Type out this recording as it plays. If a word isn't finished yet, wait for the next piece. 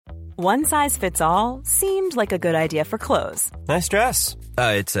One size fits all seemed like a good idea for clothes. Nice dress.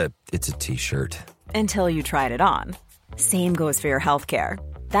 It's a t-shirt. Until you tried it on. Same goes for your healthcare.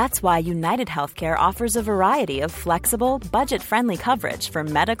 That's why United Healthcare offers a variety of flexible, budget-friendly coverage for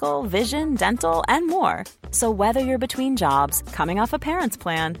medical, vision, dental, and more. So whether you're between jobs, coming off a parent's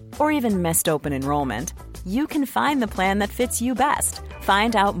plan, or even missed open enrollment, you can find the plan that fits you best.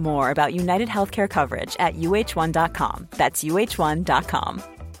 Find out more about United Healthcare coverage at uh1.com. That's uh1.com.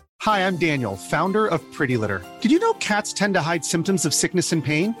 Hi, I'm Daniel, founder of Pretty Litter. Did you know cats tend to hide symptoms of sickness and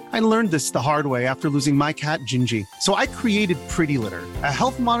pain? I learned this the hard way after losing my cat, Gingy. So I created Pretty Litter, a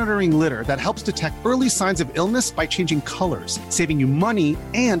health monitoring litter that helps detect early signs of illness by changing colors, saving you money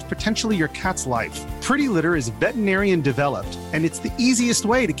and potentially your cat's life. Pretty Litter is veterinarian developed, and it's the easiest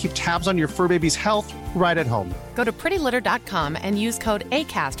way to keep tabs on your fur baby's health right at home. Go to prettylitter.com and use code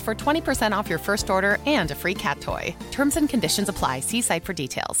ACAST for 20% off your first order and a free cat toy. Terms and conditions apply. See site for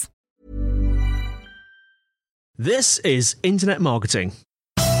details. This is Internet Marketing.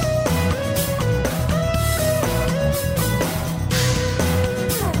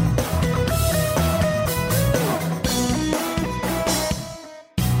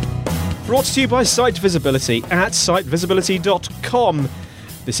 Brought to you by Site Visibility at sitevisibility.com.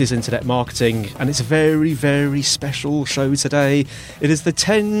 This is Internet Marketing, and it's a very, very special show today. It is the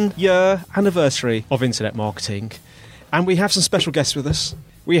 10-year anniversary of Internet Marketing, and we have some special guests with us.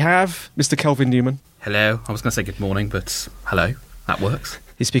 We have Mr. Kelvin Newman. Hello. I was going to say good morning, but hello. That works.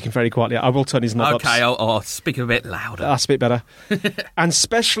 He's speaking very quietly. I will turn his knob up. Okay, I'll speak a bit louder. That's a bit better. And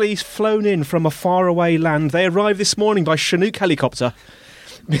specially flown in from a faraway land, they arrived this morning by Chinook helicopter,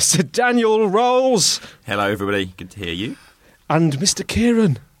 Mr. Daniel Rolls. Hello, everybody. Good to hear you. And Mr.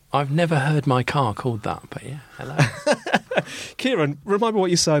 Kieran. I've never heard my car called that, but yeah, hello. Kieran, remind me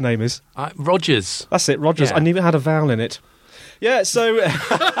what your surname is. Rogers. That's it, Rogers. Yeah. I knew it had a vowel in it. Yeah, so...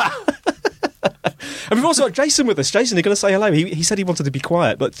 And we've also got Jason with us. Jason, you're going to say hello. He said he wanted to be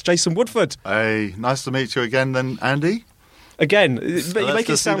quiet, but it's Jason Woodford. Hey, nice to meet you again then, Andy. Again, but you make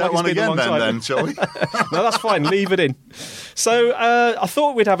it sound like it's been a long time. Then, shall we? No, that's fine. Leave it in. So I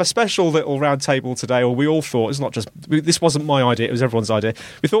thought we'd have a special little round table today, or we all thought. It's not just this wasn't my idea; it was everyone's idea.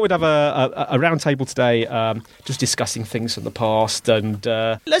 We thought we'd have a round table today, just discussing things from the past, and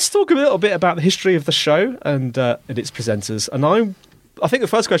let's talk a little bit about the history of the show and its presenters. And I think the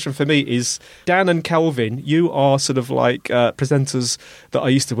first question for me is, Dan and Kelvin, you are sort of like presenters that I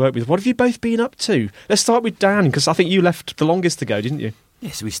used to work with. What have you both been up to? Let's start with Dan, because I think you left the longest ago, didn't you?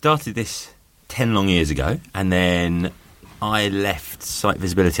 Yeah, so we started this 10 long years ago, and then I left Site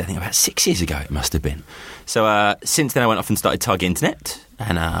Visibility, I think about 6 years ago it must have been. So since then I went off and started Target Internet,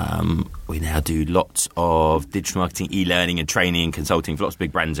 and we now do lots of digital marketing, e-learning and training and consulting for lots of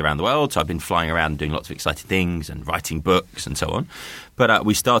big brands around the world. So I've been flying around doing lots of exciting things and writing books and so on. But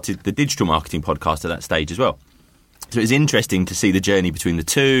we started the digital marketing podcast at that stage as well. So it was interesting to see the journey between the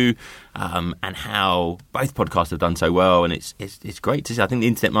two, and how both podcasts have done so well. And it's great to see. I think the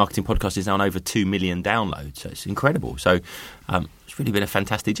Internet Marketing Podcast is now on over 2 million downloads. So it's incredible. So it's really been a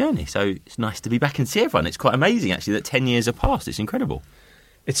fantastic journey. So it's nice to be back and see everyone. It's quite amazing, actually, that 10 years have passed. It's incredible.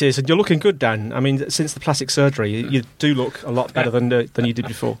 It is, and you're looking good, Dan. I mean, since the plastic surgery, you do look a lot better than you did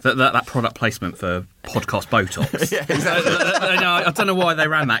before. That product placement for podcast Botox. Yeah, exactly. I don't know why they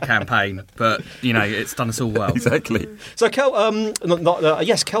ran that campaign, but it's done us all well. Exactly. So, Kelvin. In fact,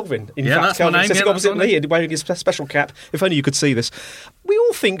 that's Kelvin my name. sits opposite me, wearing his special cap. If only you could see this. We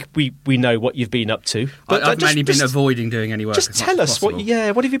all think we know what you've been up to. But I've mainly been avoiding doing any work. Just tell us what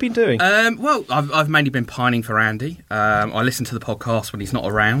have you been doing? Well, I've mainly been pining for Andy. I listen to the podcast when he's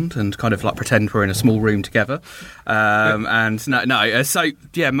not around and kind of like pretend we're in a small room together. Mostly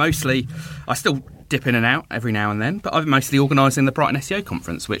I still dip in and out every now and then, but I'm mostly organising the Brighton SEO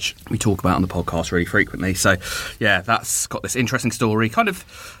conference, which we talk about on the podcast really frequently. So, yeah, that's got this interesting story. Kind of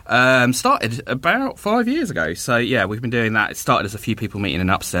started about 5 years ago. So, yeah, we've been doing that. It started as a few people meeting in an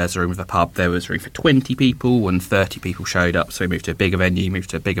upstairs room of a pub. There was room for 20 people and 30 people showed up. So we moved to a bigger venue.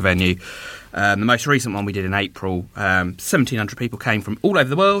 The most recent one we did in April, 1,700 people came from all over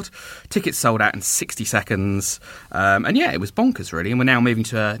the world. Tickets sold out in 60 seconds. It was bonkers, really. And we're now moving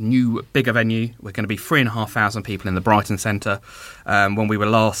to a new, bigger venue. We're going to be 3,500 people in the Brighton Centre. When we were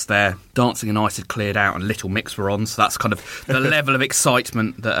last there, Dancing and Ice had cleared out and Little Mix were on. So that's kind of the level of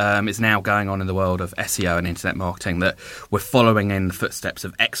excitement that is now going on in the world of SEO and internet marketing, that we're following in the footsteps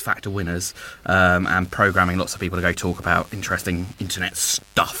of X Factor winners and programming lots of people to go talk about interesting internet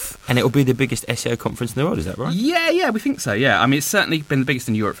stuff. And it will be the biggest SEO conference in the world, is that right? Yeah, we think so, yeah. I mean, it's certainly been the biggest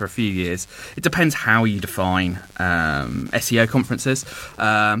in Europe for a few years. It depends how you define SEO conferences.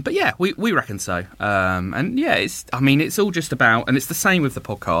 But yeah, we reckon so. And yeah, it's all just about, and it's the same with the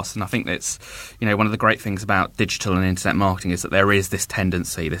podcast, and I think that's, one of the great things about digital and internet marketing is that there is this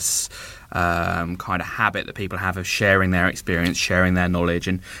tendency, this kind of habit that people have of sharing their experience, sharing their knowledge,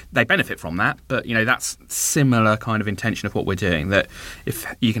 and they benefit from that. But that's similar kind of intention of what we're doing, that if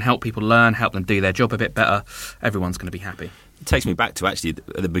you can help people learn, help them do their job a bit better, everyone's going to be happy. It takes me back to actually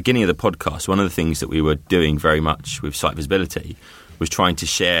at the beginning of the podcast. One of the things that we were doing very much with Site Visibility was trying to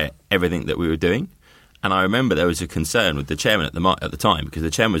share everything that we were doing. And I remember there was a concern with the chairman at the time, because the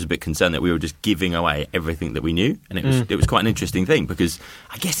chairman was a bit concerned that we were just giving away everything that we knew. And it was quite an interesting thing, because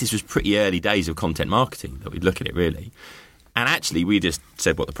I guess this was pretty early days of content marketing that we'd look at it, really. And actually, we just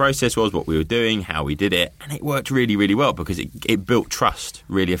said what the process was, what we were doing, how we did it, and it worked really, really well, because it built trust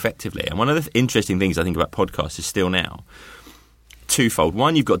really effectively. And one of the interesting things I think about podcasts is still now twofold.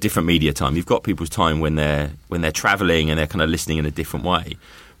 One, you've got different media time. You've got people's time when they're travelling and they're kind of listening in a different way.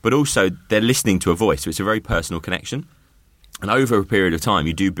 But also, they're listening to a voice, so it's a very personal connection. And over a period of time,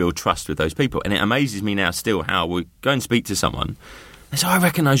 you do build trust with those people. And it amazes me now still how we go and speak to someone, and so I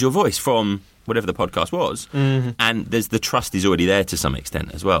recognise your voice from whatever the podcast was, and the trust is already there to some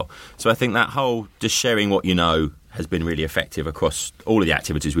extent as well. So I think that whole just sharing what you know has been really effective across all of the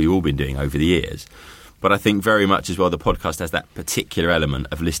activities we've all been doing over the years. But I think very much as well the podcast has that particular element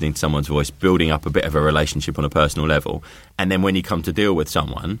of listening to someone's voice, building up a bit of a relationship on a personal level. And then when you come to deal with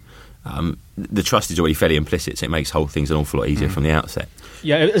someone, the trust is already fairly implicit, so it makes whole things an awful lot easier from the outset.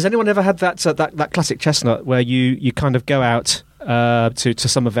 Yeah, has anyone ever had that classic chestnut where you kind of go out to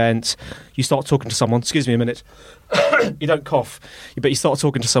some event, you start talking to someone, excuse me a minute, you don't cough, but you start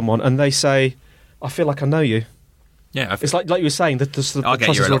talking to someone and they say, I feel like I know you. Yeah, it's like you were saying that the I'll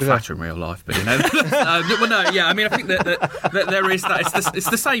get you a lot there. fatter in real life, but well, no, yeah. I mean, I think that there is that. It's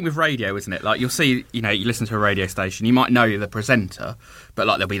the same with radio, isn't it? Like you'll see, you listen to a radio station, you might know the presenter, but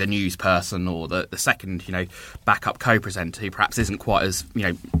like there'll be the news person or the second, backup co-presenter who perhaps isn't quite as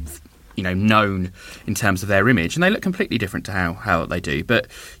known in terms of their image, and they look completely different to how they do. But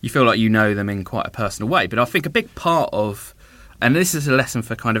you feel like you know them in quite a personal way. But I think a big part of, and this is a lesson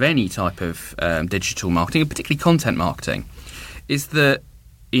for kind of any type of digital marketing, and particularly content marketing, is that,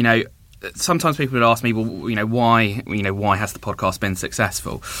 sometimes people would ask me, well, why has the podcast been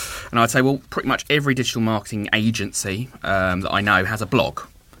successful? And I'd say, well, pretty much every digital marketing agency that I know has a blog,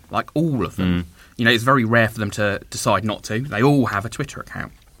 like all of them. It's very rare for them to decide not to. They all have a Twitter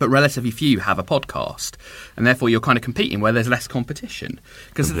account. But relatively few have a podcast, and therefore you're kind of competing where there's less competition,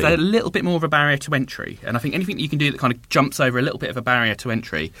 because there's a little bit more of a barrier to entry. And I think anything that you can do that kind of jumps over a little bit of a barrier to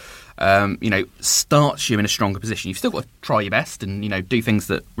entry, starts you in a stronger position. You've still got to try your best and do things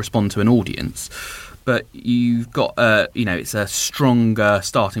that respond to an audience, but you've got it's a stronger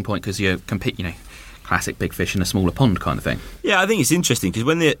starting point because you're competing. Classic big fish in a smaller pond kind of thing. Yeah, I think it's interesting because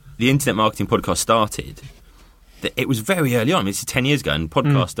when the Internet Marketing Podcast started, it was very early on. I mean, it's 10 years ago, and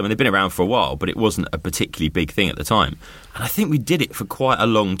podcasts, I mean, they've been around for a while, but it wasn't a particularly big thing at the time. And I think we did it for quite a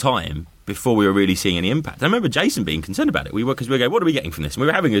long time before we were really seeing any impact. I remember Jason being concerned about it. Because we were going, what are we getting from this? And we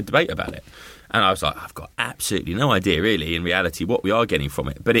were having a debate about it. And I was like, I've got absolutely no idea, really, in reality, what we are getting from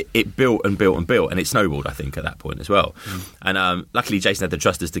it. But it built and built and built, and it snowballed, I think, at that point as well. And luckily, Jason had the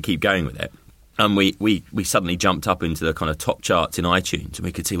trust us to keep going with it. And we suddenly jumped up into the kind of top charts in iTunes, and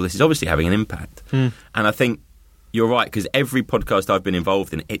we could see, well, this is obviously having an impact. And I think you're right, because every podcast I've been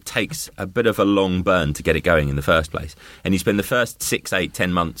involved in, it takes a bit of a long burn to get it going in the first place. And you spend the first 6, 8,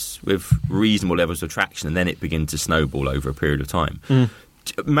 10 months with reasonable levels of traction, and then it begins to snowball over a period of time.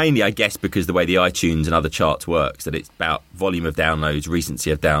 Mainly, I guess, because the way the iTunes and other charts works, that it's about volume of downloads, recency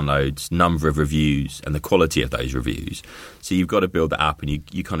of downloads, number of reviews, and the quality of those reviews. So you've got to build that up, and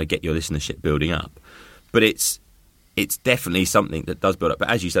you kind of get your listenership building up. But it's definitely something that does build up. But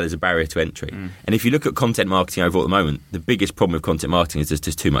as you said, there's a barrier to entry. And if you look at content marketing overall at the moment, the biggest problem with content marketing is there's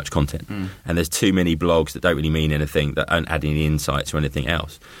just too much content. And there's too many blogs that don't really mean anything, that don't add any insights or anything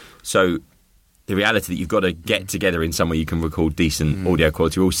else. So the reality that you've got to get together in somewhere you can record decent audio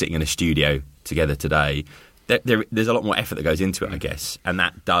quality. We're all sitting in a studio together today. There's a lot more effort that goes into it, I guess. And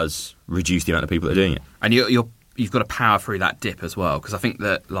that does reduce the amount of people that are doing it. And you've got to power through that dip as well, because I think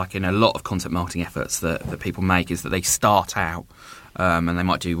that, like in a lot of content marketing efforts that people make, is that they start out and they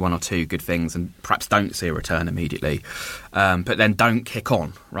might do one or two good things and perhaps don't see a return immediately, but then don't kick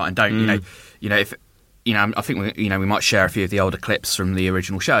on, right? And don't if I think we might share a few of the older clips from the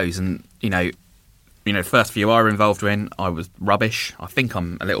original shows, and first few I were involved in, I was rubbish. I think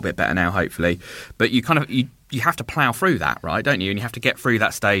I'm a little bit better now, hopefully. But you you have to plough through that, right, don't you? And you have to get through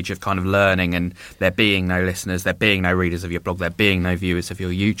that stage of kind of learning, and there being no listeners, there being no readers of your blog, there being no viewers of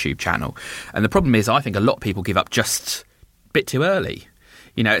your YouTube channel. And the problem is, I think a lot of people give up just a bit too early.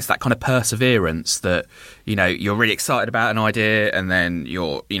 You know, it's that kind of perseverance that, you know, you're really excited about an idea and then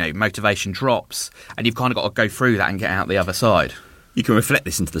your, you know, motivation drops, and you've kind of got to go through that and get out the other side. You can reflect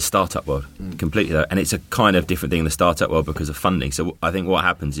this into the startup world completely, though, and it's a kind of different thing in the startup world because of funding. So I think what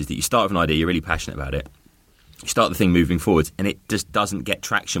happens is that you start with an idea, you're really passionate about it, you start the thing moving forwards, and it just doesn't get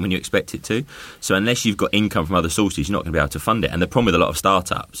traction when you expect it to. So unless you've got income from other sources, you're not going to be able to fund it. And the problem with a lot of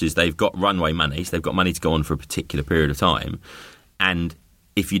startups is they've got runway money, so they've got money to go on for a particular period of time, and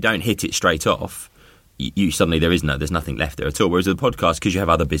if you don't hit it straight off, you suddenly there's nothing left there at all. Whereas with the podcast, because you have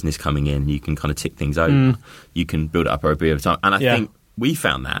other business coming in, you can kind of tick things over. You can build it up over a period of time. And I think we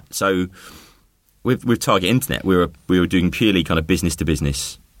found that. So with Target Internet, we were doing purely kind of business to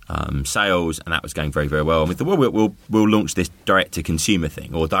business sales, and that was going very, very well. And we thought, well, we'll launch this direct to consumer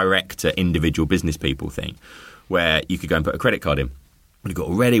thing, or direct to individual business people thing, where you could go and put a credit card in. We got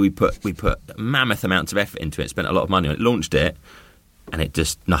already. We put mammoth amounts of effort into it, spent a lot of money on it, launched it. And it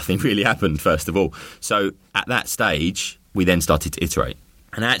just, nothing really happened, first of all. So at that stage, we then started to iterate.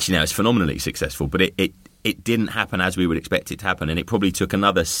 And actually now it's phenomenally successful, but it didn't happen as we would expect it to happen. And it probably took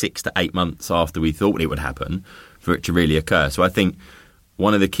another 6 to 8 months after we thought it would happen for it to really occur. So I think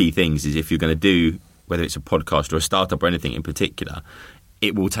one of the key things is if you're going to do, whether it's a podcast or a startup or anything in particular,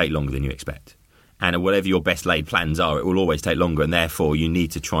 it will take longer than you expect. And whatever your best laid plans are, it will always take longer, and therefore you need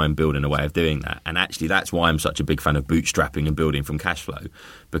to try and build in a way of doing that. And actually that's why I'm such a big fan of bootstrapping and building from cash flow,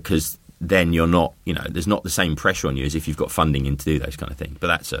 because then you're not, you know, there's not the same pressure on you as if you've got funding in to do those kind of things. But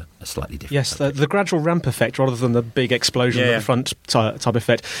that's a slightly different. Yes, the gradual ramp effect rather than the big explosion at the front type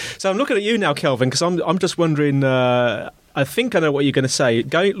effect. So I'm looking at you now, Kelvin, because I'm just wondering. I think I know what you're going to say.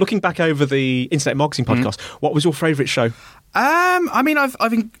 Looking back over the Internet Marketing Podcast, what was your favourite show? I mean, I've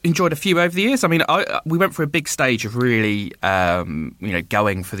enjoyed a few over the years. I mean, we went through a big stage of really,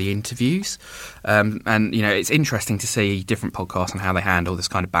 going for the interviews, and you know, it's interesting to see different podcasts and how they handle this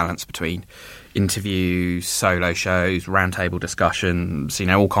kind of balance between interviews, solo shows, roundtable discussions, you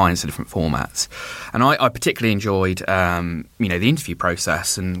know, all kinds of different formats. And I particularly enjoyed, the interview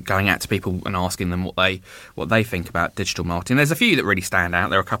process and going out to people and asking them what they think about digital marketing. There's a few that really stand out.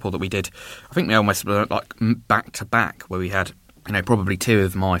 There are a couple that we did, I think they almost were like back to back, where we had, you know, probably two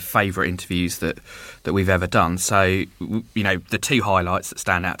of my favourite interviews that we've ever done. So, you know, the two highlights that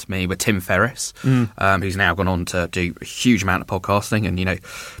stand out to me were Tim Ferriss, who's now gone on to do a huge amount of podcasting and, you know,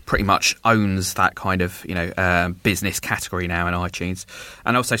 pretty much owns that kind of, you know, business category now in iTunes.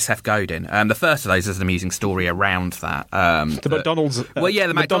 And also Seth Godin. The first of those is an amusing story around that. The McDonald's...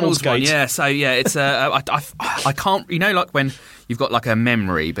 the McDonald's one, yeah. So, yeah, it's... I can't... You know, like when you've got like a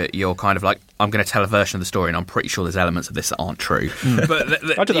memory, but you're kind of like, I'm going to tell a version of the story and I'm pretty sure there's elements of this that aren't true. But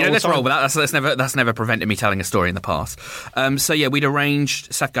let's roll with that. That's never prevented me telling a story in the past. So yeah, we'd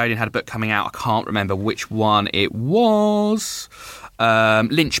arranged. Seth Godin had a book coming out. I can't remember which one it was.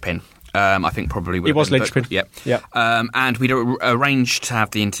 Linchpin. I think probably would have been Linchpin. Yep. And we'd arranged to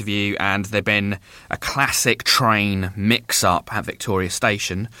have the interview, and there'd been a classic train mix-up at Victoria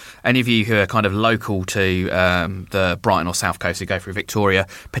Station. Any of you who are kind of local to the Brighton or South Coast who go through Victoria,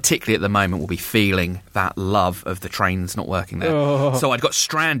 particularly at the moment, will be feeling that love of the trains not working there. Oh. So I'd got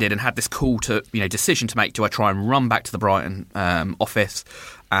stranded and had this cool decision to make. Do I try and run back to the Brighton office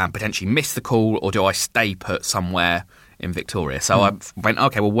and potentially miss the call, or do I stay put somewhere in Victoria? So I went,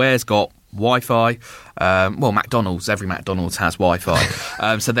 okay, well, where's got Wi-Fi? McDonald's. Every McDonald's has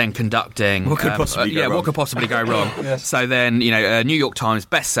Wi-Fi. So then conducting... What could possibly go wrong? What could possibly go wrong? Yes. So then, you know, a New York Times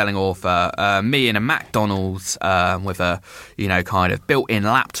best-selling author, me in a McDonald's with a, you know, kind of built-in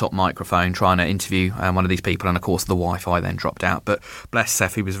laptop microphone trying to interview one of these people, and of course the Wi-Fi then dropped out. But bless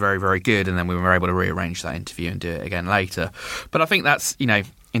Seth, he was very, very good, and then we were able to rearrange that interview and do it again later. But I think that's, you know,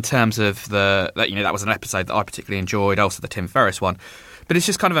 in terms of that was an episode that I particularly enjoyed, also the Tim Ferriss one. But it's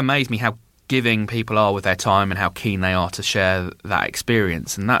just kind of amazed me how giving people are with their time and how keen they are to share that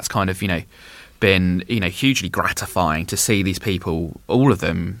experience. And that's kind of, you know, been, you know, hugely gratifying to see these people, all of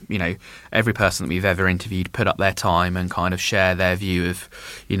them, you know, every person that we've ever interviewed put up their time and kind of share their view of,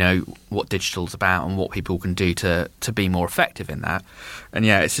 you know, what digital's about and what people can do to be more effective in that. And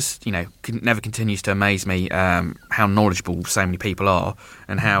yeah, it's just, you know, never continues to amaze me how knowledgeable so many people are,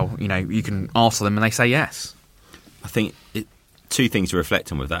 and how, you know, you can ask them and they say yes. I think two things to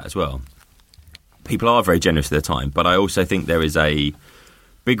reflect on with that as well. People are very generous with their time, but I also think there is a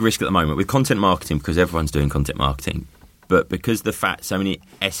big risk at the moment with content marketing, because everyone's doing content marketing, but because the fact so many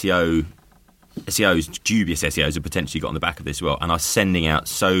dubious SEOs have potentially got on the back of this as well, and are sending out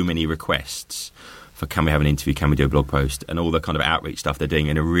so many requests for can we have an interview, can we do a blog post, and all the kind of outreach stuff they're doing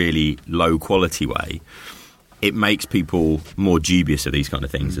in a really low quality way, it makes people more dubious of these kind of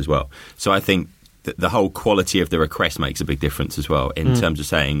things as well. So I think that the whole quality of the request makes a big difference as well in terms of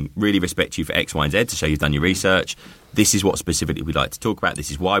saying, really respect you for X, Y, and Z to show you've done your research. This is what specifically we'd like to talk about. This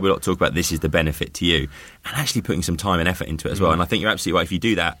is why we'd like to talk about. This is the benefit to you. And actually putting some time and effort into it as well. And I think you're absolutely right. If you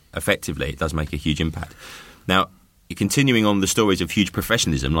do that effectively, it does make a huge impact. Now, you're continuing on the stories of huge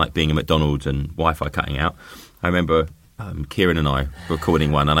professionalism, like being a McDonald's and Wi-Fi cutting out. I remember Kieran and I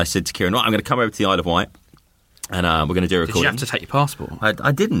recording one, and I said to Kieran, right, I'm going to come over to the Isle of Wight, and we're going to do a recording. Did you have to take your passport?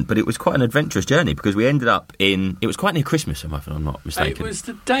 I didn't, but it was quite an adventurous journey because we ended up in... It was quite near Christmas, if I'm not mistaken. It was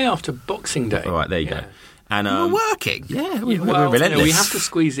the day after Boxing Day. All right, there you go. And, we were working. Yeah, we were well, relentless. No, we have to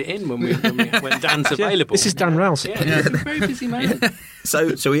squeeze it in when Dan's available. This is Dan Rouse. Yeah, he's a very busy man.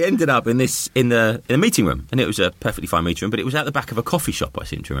 So we ended up in the meeting room, and it was a perfectly fine meeting room, but it was at the back of a coffee shop, I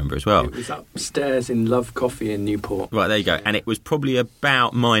seem to remember as well. It was upstairs in Love Coffee in Newport. Right, there you go. And it was probably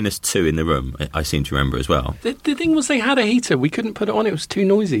about -2 in the room, I seem to remember as well. The thing was they had a heater. We couldn't put it on. It was too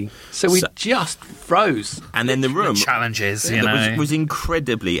noisy. So we just froze. And then the room... Challenges, was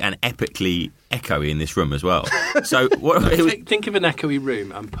incredibly and epically echoey in this room as well. So think of an echoey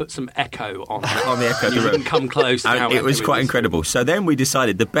room and put some echo on the echo of the room. You can come close to how it was quite incredible. So then we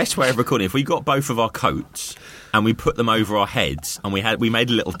decided the best way of recording, if we got both of our coats and we put them over our heads, and we made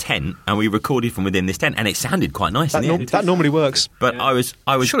a little tent and we recorded from within this tent, and it sounded quite nice in the end. That normally works. But I was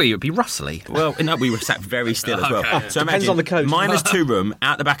surely it would be rustly. Well, no, we were sat very still as well. Okay. So Depends imagine on the coat. -2 room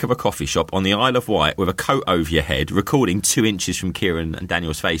out the back of a coffee shop on the Isle of Wight with a coat over your head, recording 2 inches from Kieran and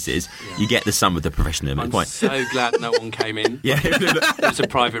Daniel's faces. You get the sum of the professionalism at the point. So glad no one came in. Yeah, it was a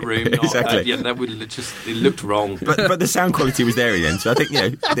private room. Exactly. That would it looked wrong. But the sound quality was there again. So I think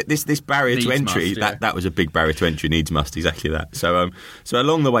this barrier to entry that was a big barrier to entry. Needs must. Exactly that. So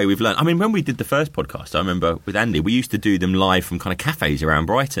along the way we've learned. I mean, when we did the first podcast, I remember with Andy, we used to do them live from kind of cafes around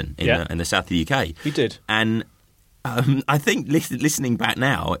Brighton in the south of the UK. We did. And I think listening back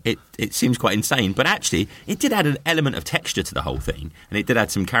now, it seems quite insane. But actually, it did add an element of texture to the whole thing, and it did add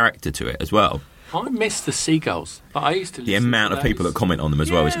some character to it as well. I miss the seagulls. But I used to. The amount of people that comment on them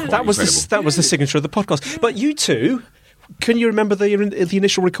as well is quite that was incredible. that was the signature of the podcast. But you two. Can you remember the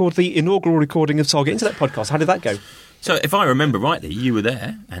inaugural recording of Target Internet podcast? How did that go? So, if I remember rightly, you were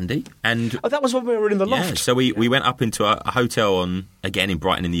there, Andy, and that was when we were in the loft. Yeah, so we went up into a hotel in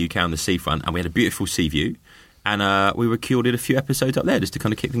Brighton in the UK on the seafront, and we had a beautiful sea view. And we recorded a few episodes up there just to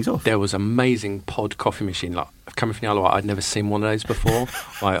kind of kick things off. There was amazing pod coffee machine. Like coming from the Isle of Wight, I'd never seen one of those before.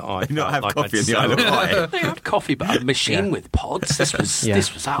 I not have coffee in the Isle of Wight. They had coffee, but a machine with pods. This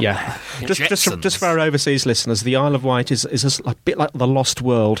was out there. Just for our overseas listeners, the Isle of Wight is a bit like the Lost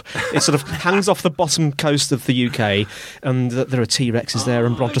World. It sort of hangs off the bottom coast of the UK, and there are T-Rexes there,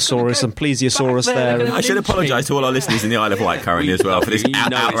 and Brontosaurus and Plesiosaurus there. I should apologise to all our listeners in the Isle of Wight currently as well for this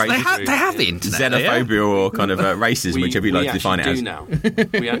outrageous. They have the internet. Xenophobia or kind of racism, whichever you like to define it as.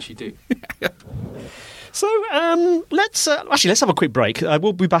 We actually do. So let's have a quick break.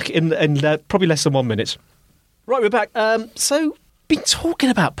 We'll be back in probably less than 1 minute. Right, we're back. So been talking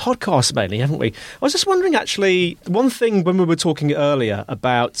about podcasts mainly, haven't we? I was just wondering, actually, one thing when we were talking earlier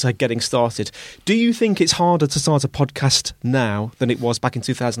about getting started. Do you think it's harder to start a podcast now than it was back in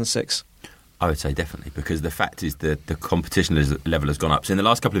 2006? I would say definitely, because the fact is that the competition level has gone up. So in the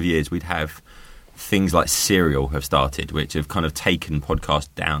last couple of years, we'd have things like Serial have started, which have kind of taken podcasts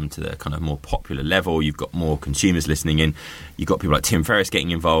down to the kind of more popular level. You've got more consumers listening in. You've got people like Tim Ferriss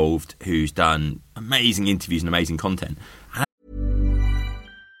getting involved, who's done amazing interviews and amazing content.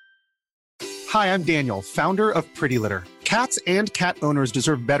 Hi, I'm Daniel, founder of Pretty Litter. Cats and cat owners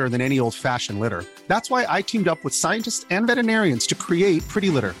deserve better than any old-fashioned litter. That's why I teamed up with scientists and veterinarians to create Pretty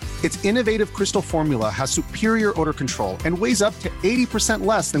Litter. Its innovative crystal formula has superior odor control and weighs up to 80%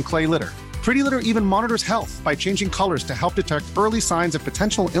 less than clay litter. Pretty Litter even monitors health by changing colors to help detect early signs of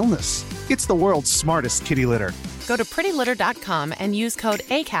potential illness. It's the world's smartest kitty litter. Go to prettylitter.com and use code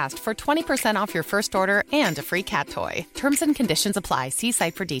ACAST for 20% off your first order and a free cat toy. Terms and conditions apply. See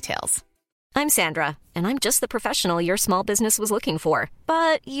site for details. I'm Sandra, and I'm just the professional your small business was looking for.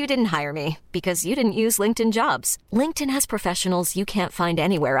 But you didn't hire me because you didn't use LinkedIn Jobs. LinkedIn has professionals you can't find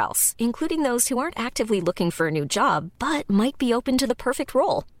anywhere else, including those who aren't actively looking for a new job, but might be open to the perfect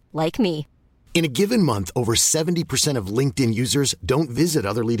role, like me. In a given month, over 70% of LinkedIn users don't visit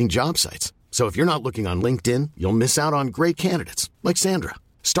other leading job sites. So if you're not looking on LinkedIn, you'll miss out on great candidates like Sandra.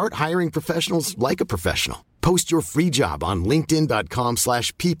 Start hiring professionals like a professional. Post your free job on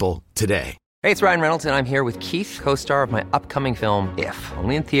linkedin.com/people today. Hey, it's Ryan Reynolds, and I'm here with Keith, co-star of my upcoming film, If,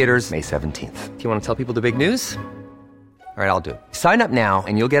 only in theaters May 17th. Do you want to tell people the big news? All right, I'll do it. Sign up now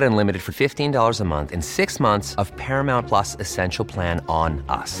and you'll get unlimited for $15 a month and 6 months of Paramount Plus Essential Plan on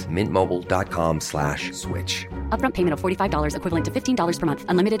us. MintMobile.com/switch. Upfront payment of $45 equivalent to $15 per month.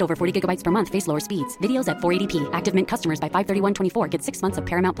 Unlimited over 40 gigabytes per month. Face lower speeds. Videos at 480p. Active Mint customers by 531.24 get 6 months of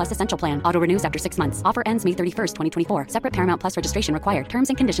Paramount Plus Essential Plan. Auto renews after 6 months. Offer ends May 31st, 2024. Separate Paramount Plus registration required. Terms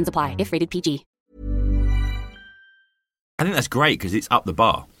and conditions apply if rated PG. I think that's great because it's up the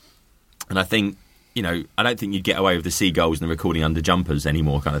bar. And I think, I don't think you'd get away with the seagulls and the recording under jumpers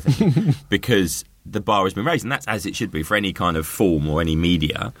anymore kind of thing because the bar has been raised, and that's as it should be for any kind of form or any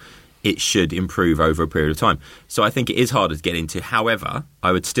media. It should improve over a period of time. So I think it is harder to get into. However,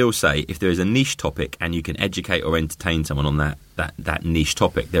 I would still say if there is a niche topic and you can educate or entertain someone on that niche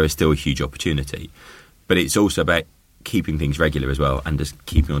topic, there is still a huge opportunity. But it's also about keeping things regular as well and just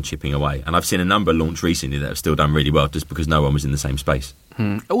keeping on chipping away. And I've seen a number launch recently that have still done really well just because no one was in the same space.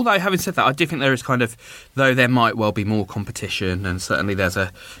 Although, having said that, I do think there is kind of, though there might well be more competition and certainly there's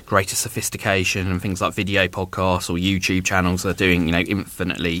a greater sophistication and things like video podcasts or YouTube channels are doing,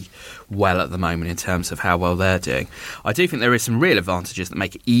 infinitely well at the moment in terms of how well they're doing. I do think there is some real advantages that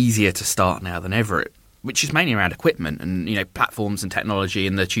make it easier to start now than ever, which is mainly around equipment and, platforms and technology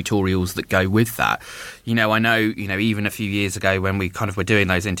and the tutorials that go with that. I know, even a few years ago when we kind of were doing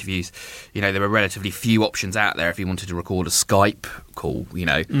those interviews, there were relatively few options out there if you wanted to record a Skype call,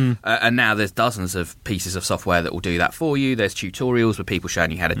 and now there's dozens of pieces of software that will do that for you. There's tutorials with people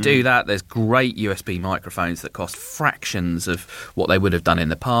showing you how to do that. There's great USB microphones that cost fractions of what they would have done in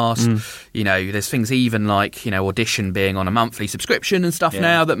the past. There's things even like, Audition being on a monthly subscription and stuff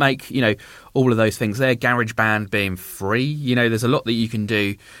now that make, all of those things there. GarageBand being free. There's a lot that you can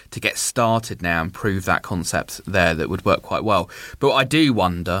do to get started now and prove that concept there that would work quite well. But I do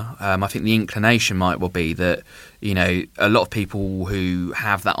wonder, I think the inclination might well be that, a lot of people who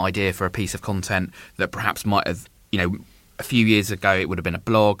have that idea for a piece of content that perhaps might have, a few years ago it would have been a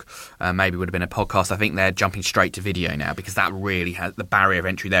blog, maybe it would have been a podcast. I think they're jumping straight to video now because that really has, the barrier of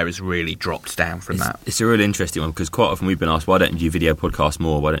entry there has really dropped down from that. It's a really interesting one because quite often we've been asked, why don't you do video podcasts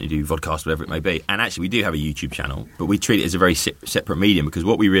more? Why don't you do vodcast, whatever it may be? And actually we do have a YouTube channel, but we treat it as a very separate medium because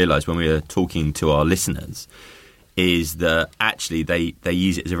what we realised when we were talking to our listeners is that actually they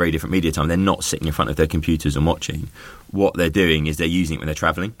use it as a very different media time. They're not sitting in front of their computers and watching. What they're doing is they're using it when they're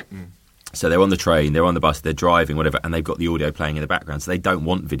travelling. So they're on the train, they're on the bus, they're driving, whatever, and they've got the audio playing in the background, so they don't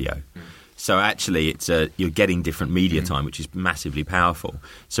want video. So actually it's you're getting different media time, which is massively powerful.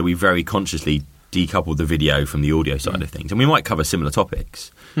 So we very consciously decoupled the video from the audio side of things. And we might cover similar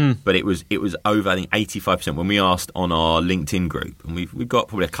topics, but it was over, I think, 85% when we asked on our LinkedIn group, and we've got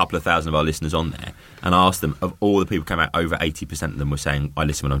probably a couple of thousand of our listeners on there, and asked them, of all the people who came out, over 80% of them were saying, I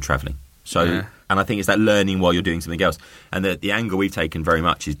listen when I'm travelling. So, and I think it's that learning while you're doing something else. And the angle we've taken very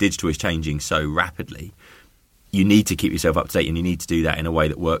much is digital is changing so rapidly. You need to keep yourself up to date, and you need to do that in a way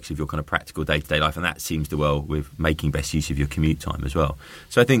that works with your kind of practical day-to-day life. And that seems to well with making best use of your commute time as well.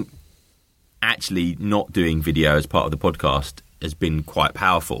 So I think actually not doing video as part of the podcast has been quite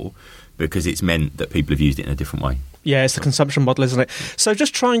powerful because it's meant that people have used it in a different way. Yeah, it's the consumption model, isn't it? So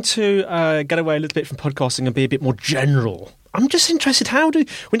just trying to get away a little bit from podcasting and be a bit more general. I'm just interested,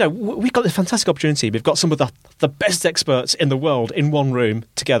 we've got this fantastic opportunity. We've got some of the best experts in the world in one room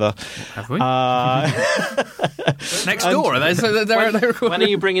together. Have we? Next door, are they? When are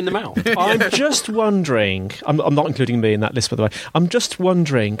you bringing them out? I'm just wondering, I'm not including me in that list, by the way. I'm just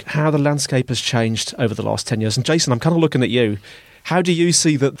wondering how the landscape has changed over the last 10 years. And Jason, I'm kind of looking at you. How do you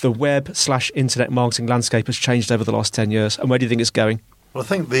see that the web/internet marketing landscape has changed over the last 10 years? And where do you think it's going? Well, I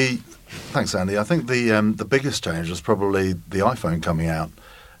think thanks, Andy. I think the biggest change was probably the iPhone coming out,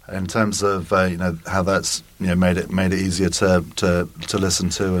 in terms of how that's made it easier to listen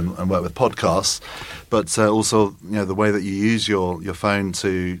to and work with podcasts, but also the way that you use your phone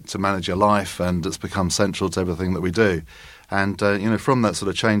to manage your life, and it's become central to everything that we do. And from that sort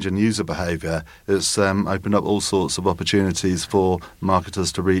of change in user behaviour, it's opened up all sorts of opportunities for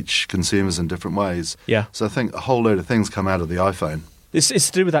marketers to reach consumers in different ways. Yeah. So I think a whole load of things come out of the iPhone. It's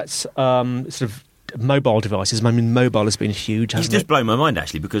to do with that sort of mobile devices. I mean, mobile has been huge, hasn't it? It's just blown my mind,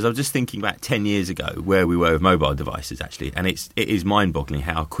 actually, because I was just thinking back 10 years ago where we were with mobile devices, actually, and it is mind-boggling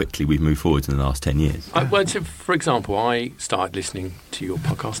how quickly we've moved forward in the last 10 years. For example, I started listening to your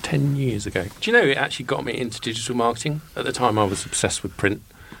podcast 10 years ago. Do you know, it actually got me into digital marketing. At the time, I was obsessed with print,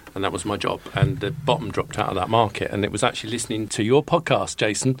 and that was my job, and the bottom dropped out of that market, and it was actually listening to your podcast,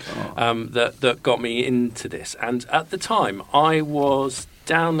 Jason, that got me into this. And at the time, I was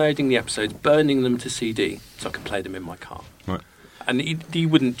downloading the episodes, burning them to CD so I could play them in my car. Right. And you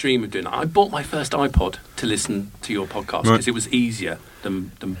wouldn't dream of doing that. I bought my first iPod to listen to your podcast because it was easier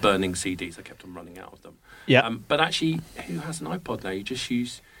than burning CDs. I kept on running out of them. Yeah. But actually, who has an iPod now? You just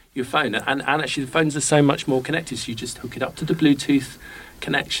use your phone. And actually, the phones are so much more connected, so you just hook it up to the Bluetooth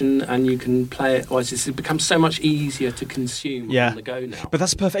connection and you can play it. It's become so much easier to consume on the go now. But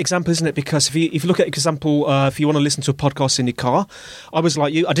that's a perfect example, isn't it? Because if you look at example, if you want to listen to a podcast in your car, I was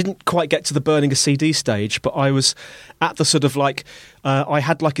like you. I didn't quite get to the burning a CD stage, but I was at the sort of like I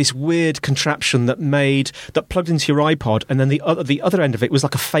had like this weird contraption that plugged into your iPod, and then the other end of it was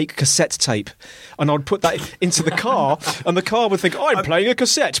like a fake cassette tape, and I'd put that into the car, and the car would think, "Oh, I'm playing a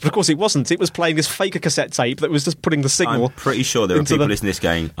cassette," but of course it wasn't. It was playing this fake cassette tape that was just putting the signal. I'm pretty sure there are people listening to this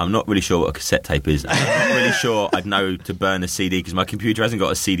going, I'm not really sure what a cassette tape is. I'm not really sure I'd know to burn a CD because my computer hasn't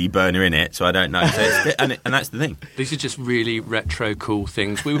got a CD burner in it, so I don't know. So and that's the thing. These are just really retro cool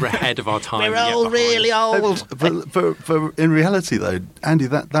things. We were ahead of our time. We're all really old. But in reality, though, Andy,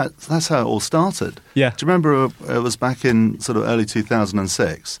 that's how it all started. Yeah. Do you remember it was back in sort of early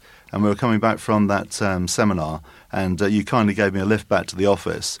 2006, and we were coming back from that seminar, and you kindly gave me a lift back to the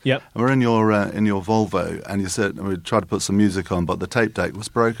office. Yep. And we're in your Volvo, and you said, and we tried to put some music on, but the tape deck was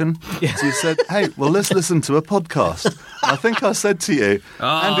broken. Yeah. So you said, "Hey, well, let's listen to a podcast." And I think I said to you,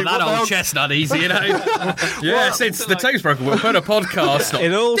 Andy, that old chestnut easy, you know. Since the tape's broken, we'll put a podcast on.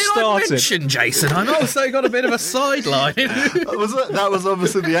 It all Did started. I mention, Jason? I'm also got a bit of a sideline. that was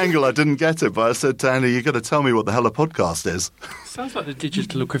obviously the angle. I didn't get it, but I said to Andy, "You've got to tell me what the hell a podcast is." Sounds like the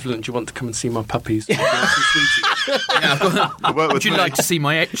digital equivalent. Do you want to come and see my puppies? Would you like to see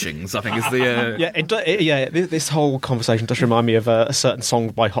my etchings? I think is the This whole conversation does remind me of a certain song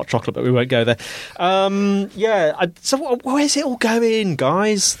by Hot Chocolate, but we won't go there. So where's it all going,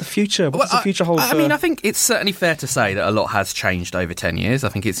 guys? The future. What does the future hold? I mean, I think it's certainly fair to say that a lot has changed over 10 years. I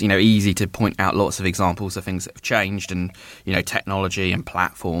think it's easy to point out lots of examples of things that have changed, and technology and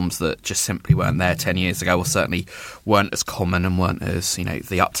platforms that just simply weren't there 10 years ago, or certainly weren't as common and weren't as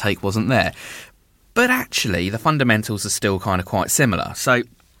the uptake wasn't there. But actually, the fundamentals are still kind of quite similar. So,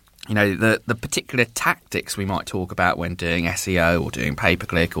 the particular tactics we might talk about when doing SEO or doing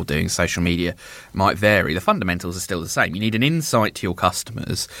pay-per-click or doing social media might vary. The fundamentals are still the same. You need an insight to your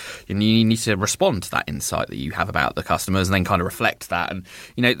customers, and you need to respond to that insight that you have about the customers and then kind of reflect that. And,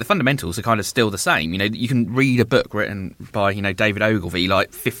 the fundamentals are kind of still the same. You can read a book written by, David Ogilvy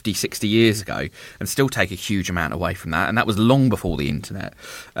like 50, 60 years ago and still take a huge amount away from that. And that was long before the internet.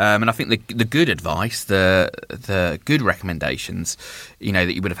 And I think the good advice, the good recommendations,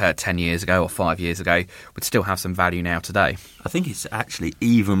 that you would have heard 10 years ago or 5 years ago would still have some value now today. I think it's actually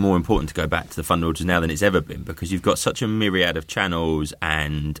even more important to go back to the fundamentals now than it's ever been, because you've got such a myriad of channels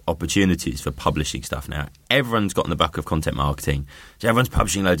and opportunities for publishing stuff now. Everyone's got in the buck of content marketing, so everyone's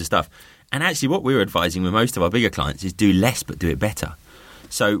publishing loads of stuff. And actually what we're advising with most of our bigger clients is do less but do it better.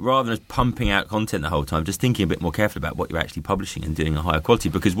 So rather than just pumping out content the whole time, just thinking a bit more carefully about what you're actually publishing and doing a higher quality.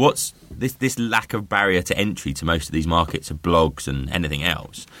 Because what's this lack of barrier to entry to most of these markets of blogs and anything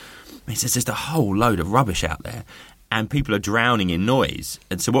else, there's just a whole load of rubbish out there, and people are drowning in noise.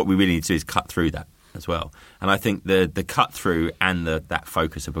 And so what we really need to do is cut through that as well. And I think the cut through and that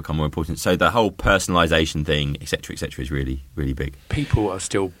focus have become more important. So the whole personalisation thing, et cetera, is really, really big. People are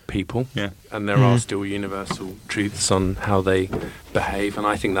still people, and there are still universal truths on how they behave, and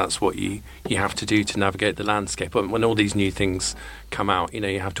I think that's what you have to do to navigate the landscape. When all these new things come out,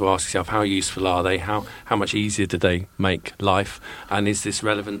 you have to ask yourself, how useful are they? How much easier do they make life? And is this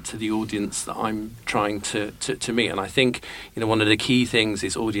relevant to the audience that I'm trying to meet? And I think one of the key things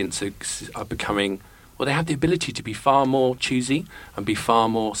is audiences are becoming, well, they have the ability to be far more choosy and be far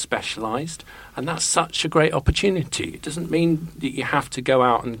more specialised, and that's such a great opportunity. It doesn't mean that you have to go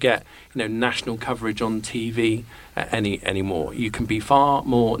out and get national coverage on TV anymore. You can be far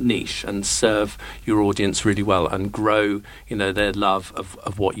more niche and serve your audience really well and grow their love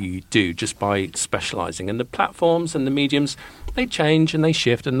of what you do just by specialising. And the platforms and the mediums, they change and they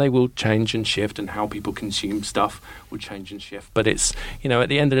shift, and they will change and shift, and how people consume stuff will change and shift. But it's at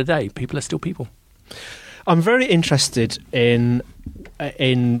the end of the day, people are still people. I'm very interested in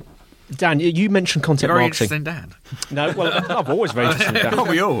Dan. You mentioned content You're very marketing. interested in Dan? No, well, I'm always very interested in Dan. Aren't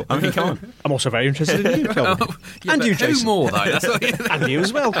we all? I mean, come on. I'm also very interested in you, Kelvin. And you, Jason. Who more, though? That's what And you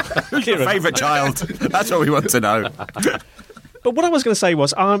as well. Who's your favourite child? That's what we want to know. But what I was going to say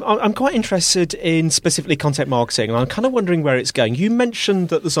was I'm quite interested in specifically content marketing, and I'm kind of wondering where it's going. You mentioned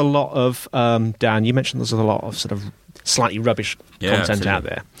that there's a lot of, Dan, you mentioned there's a lot of sort of slightly rubbish content out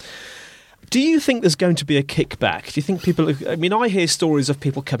there. Do you think there's going to be a kickback? Do you think people... I mean, I hear stories of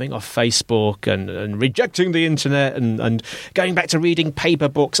people coming off Facebook and rejecting the internet and going back to reading paper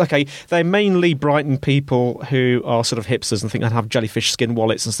books. Okay, they're mainly Brighton people who are sort of hipsters and think they'd have jellyfish skin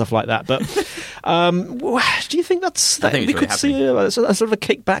wallets and stuff like that. But do you think we could see a sort of a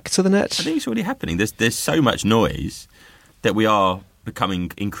kickback to the net? I think it's already happening. There's so much noise that we are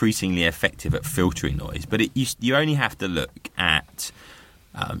becoming increasingly effective at filtering noise. But you only have to look at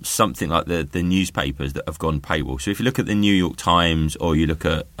something like the newspapers that have gone paywall. So if you look at the New York Times or you look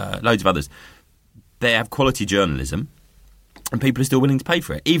at loads of others, they have quality journalism and people are still willing to pay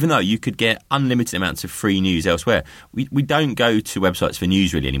for it, even though you could get unlimited amounts of free news elsewhere. We don't go to websites for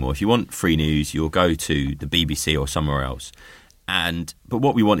news really anymore. If you want free news, you'll go to the BBC or somewhere else. But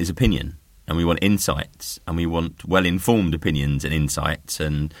what we want is opinion, and we want insights, and we want well-informed opinions and insights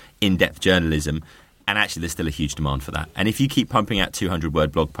and in-depth journalism. And actually, there's still a huge demand for that. And if you keep pumping out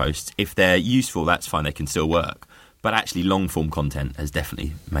 200-word blog posts, if they're useful, that's fine. They can still work. But actually, long-form content has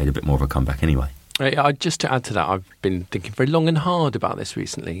definitely made a bit more of a comeback anyway. Just to add to that, I've been thinking very long and hard about this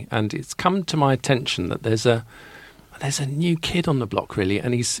recently, and it's come to my attention that there's a new kid on the block, really,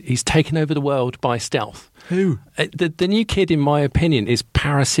 and he's taken over the world by stealth. Who? The new kid, in my opinion, is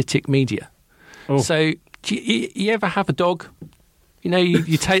parasitic media. Oh. So, do you ever have a dog? You know,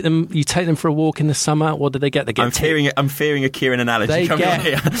 you take them for a walk in the summer. What do they get? They get. I'm fearing a Kieran analogy coming on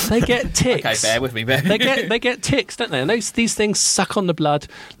here. They get ticks. Okay, bear with me. They get ticks, don't they? And these things suck on the blood.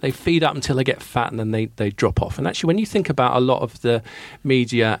 They feed up until they get fat, and then they drop off. And actually, when you think about a lot of the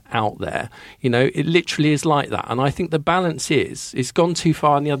media out there, you know, it literally is like that. And I think the balance is it's gone too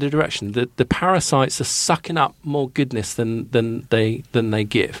far in the other direction. The parasites are sucking up more goodness than they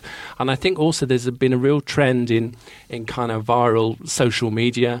give. And I think also there's been a real trend in kind of viral social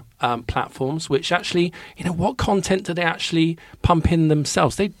media platforms, which actually, you know, what content do they actually pump in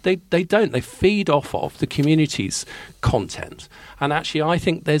themselves? They don't. They feed off of the community's content. And actually, I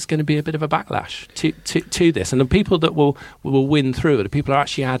think there's going to be a bit of a backlash to this. And the people that will win through it, the people who are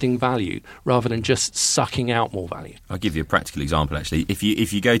actually adding value rather than just sucking out more value. I'll give you a practical example, actually. If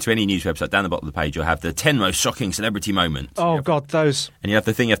you go to any news website, down the bottom of the page, you'll have the 10 most shocking celebrity moments. Oh, God, those. And you have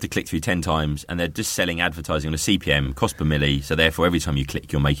the thing you have to click through 10 times, and they're just selling advertising on a CPM, cost per milli, so therefore every time you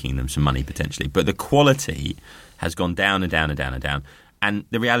click, you're making them some money, potentially. But the quality has gone down and down and down and down. And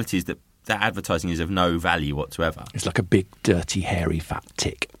the reality is that advertising is of no value whatsoever. It's like a big, dirty, hairy, fat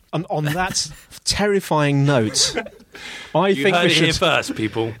tick. And on that terrifying note, I think we should... Here first,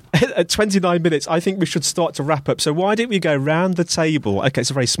 people. At 29 minutes, I think we should start to wrap up. So why don't we go round the table? Okay, it's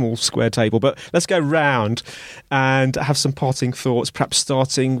a very small square table, but let's go round and have some parting thoughts, perhaps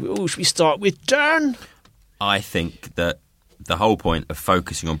starting... should we start with Dan? I think that the whole point of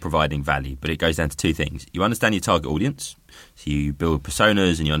focusing on providing value, but it goes down to two things. You understand your target audience, so you build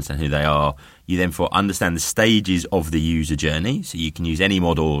personas and you understand who they are. You then understand the stages of the user journey, so you can use any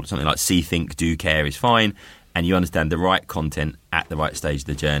model, something like See, Think, Do, Care is fine, and you understand the right content at the right stage of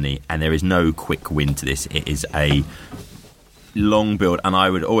the journey, and there is no quick win to this. It is a long build, and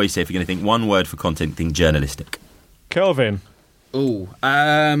I would always say if you're going to think one word for content, think journalistic. Kelvin. Oh,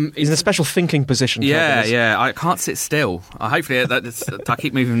 he's in a special thinking position. Yeah. I can't sit still. Hopefully, I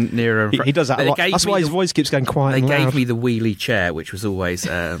keep moving nearer. He does that a lot. That's why his voice keeps going quiet. They and loud. gave me the wheelie chair, which was always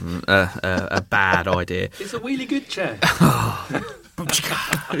a bad idea. It's a really good chair.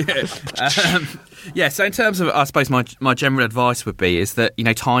 So in terms of, I suppose my general advice would be is that, you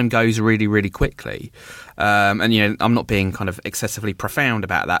know, time goes really, really quickly. And, you know, I'm not being kind of excessively profound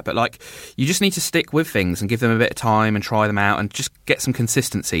about that, but, like, you just need to stick with things and give them a bit of time and try them out and just get some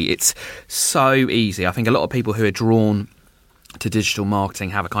consistency. It's so easy. I think a lot of people who are drawn to digital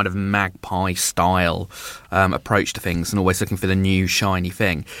marketing have a kind of magpie style approach to things and always looking for the new shiny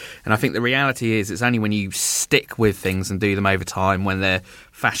thing. And I think the reality is it's only when you stick with things and do them over time, when they're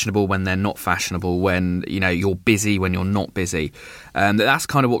fashionable, when they're not fashionable, when, you know, you're busy, when you're not busy, that's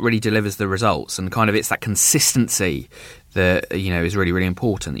kind of what really delivers the results. And kind of it's that consistency that, you know, is really, really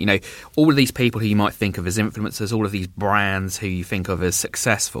important. You know, all of these people who you might think of as influencers, all of these brands who you think of as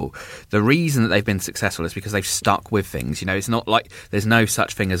successful, the reason that they've been successful is because they've stuck with things. You know, it's not like there's no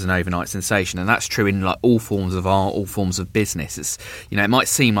such thing as an overnight sensation, and that's true in, like, all forms of art, all forms of business. It's, you know, it might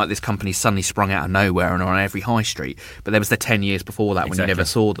seem like this company suddenly sprung out of nowhere and are on every high street, but there was the 10 years before that when you never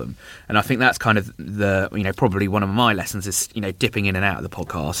saw them. And I think that's kind of the, you know, probably one of my lessons is, you know, dipping in and out of the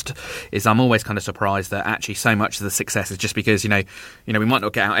podcast, is I'm always kind of surprised that actually so much of the success is just because, we might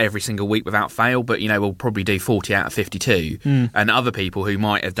not get out every single week without fail, but, we'll probably do 40 out of 52. And other people who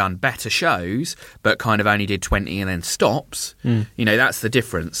might have done better shows, but kind of only did 20 and then stops, that's the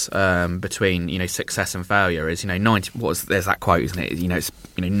difference between, success and failure is, 90, there's that quote, isn't it? It's,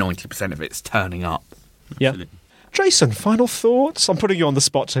 90% of it's turning up. Yeah. Jason, final thoughts? I'm putting you on the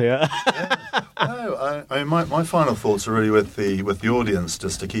spot here. No, my final thoughts are really with the audience,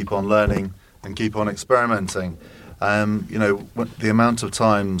 just to keep on learning and keep on experimenting. The amount of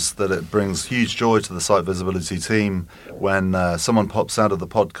times that it brings huge joy to the Site Visibility team when someone pops out of the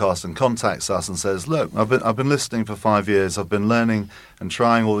podcast and contacts us and says, "Look, I've been listening for 5 years. I've been learning and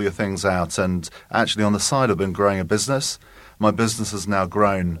trying all your things out, and actually on the side I've been growing a business. My business has now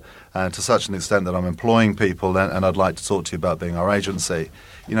grown to such an extent that I'm employing people, and I'd like to talk to you about being our agency."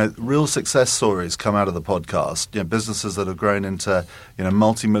 Real success stories come out of the podcast. Businesses that have grown into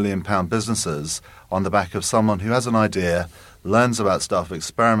multi-million-pound businesses on the back of someone who has an idea, learns about stuff,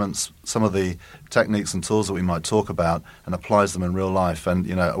 experiments some of the techniques and tools that we might talk about, and applies them in real life.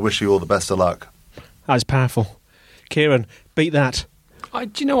 And I wish you all the best of luck. That's powerful. Kieran, beat that. Do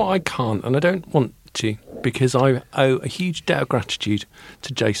you know what? I can't, and I don't want to, because I owe a huge debt of gratitude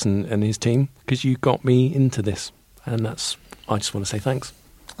to Jason and his team, because you got me into this, and I just want to say thanks.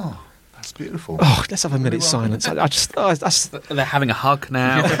 Oh, that's beautiful. Oh, let's have a minute's silence. They're having a hug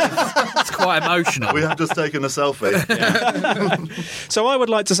now. It's quite emotional. We have just taken a selfie. So I would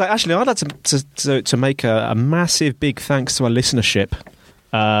like to say, actually, I'd like to make a massive big thanks to our listenership.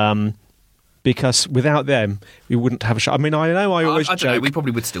 Because without them, we wouldn't have a show. I mean, I know I always joke. We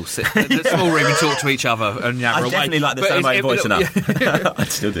probably would still sit in the small room and talk to each other and yabber away. I definitely like the sound of my voice enough.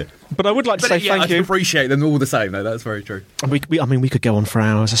 I'd still do. But I would like to say thank you. I appreciate them all the same, though. That's very true. And we could go on for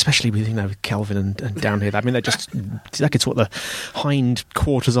hours, especially with Kelvin and down here. I mean, they could talk the hind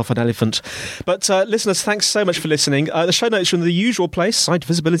quarters off an elephant. But listeners, thanks so much for listening. The show notes are in the usual place,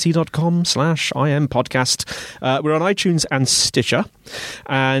 sitevisibility.com/IM podcast. We're on iTunes and Stitcher.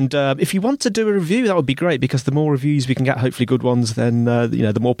 And if you want to do a review, that would be great, because the more reviews we can get, hopefully good ones, then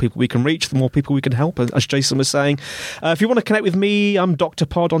the more people we can reach, the more people we can help, as Jason was saying. If you want to connect with me, I'm Dr.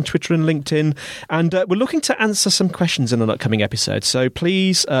 Pod on Twitter and LinkedIn, and we're looking to answer some questions in an upcoming episode. So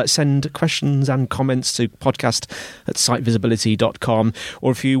please send questions and comments to podcast@sitevisibility.com,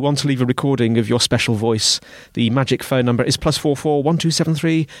 or if you want to leave a recording of your special voice, the magic phone number is +44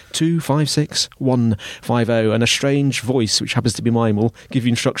 1273 256 150, and a strange voice, which happens to be mine, will give you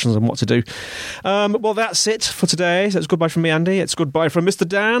instructions on what to do. Well, that's it for today. So it's goodbye from me, Andy. It's goodbye from Mr.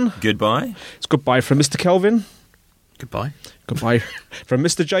 Dan. Goodbye. It's goodbye from Mr. Kelvin. Goodbye. Goodbye from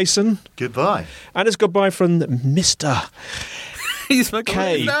Mr. Jason. Goodbye. And it's goodbye from Mr. He's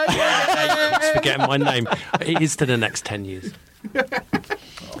K. He's forgetting my name. It is to the next 10 years.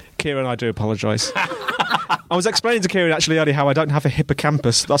 Kieran, I do apologise. I was explaining to Kieran actually earlier how I don't have a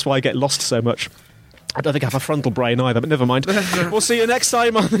hippocampus. That's why I get lost so much. I don't think I have a frontal brain either, but never mind. We'll see you next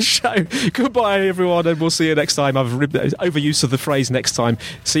time on the show. Goodbye, everyone, and we'll see you next time. I've overuse of the phrase next time.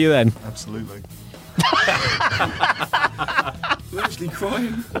 See you then. Absolutely. We're actually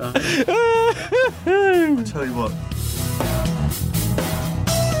crying. I tell you what.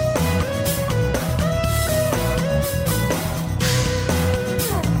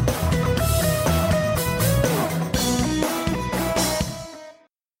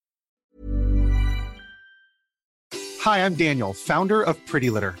 Hi, I'm Daniel, founder of Pretty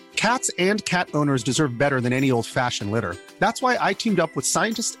Litter. Cats and cat owners deserve better than any old-fashioned litter. That's why I teamed up with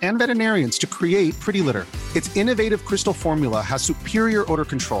scientists and veterinarians to create Pretty Litter. Its innovative crystal formula has superior odor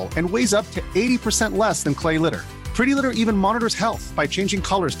control and weighs up to 80% less than clay litter. Pretty Litter even monitors health by changing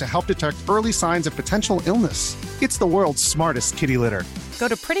colors to help detect early signs of potential illness. It's the world's smartest kitty litter. Go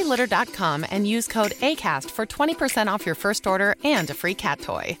to prettylitter.com and use code ACAST for 20% off your first order and a free cat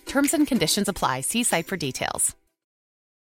toy. Terms and conditions apply. See site for details.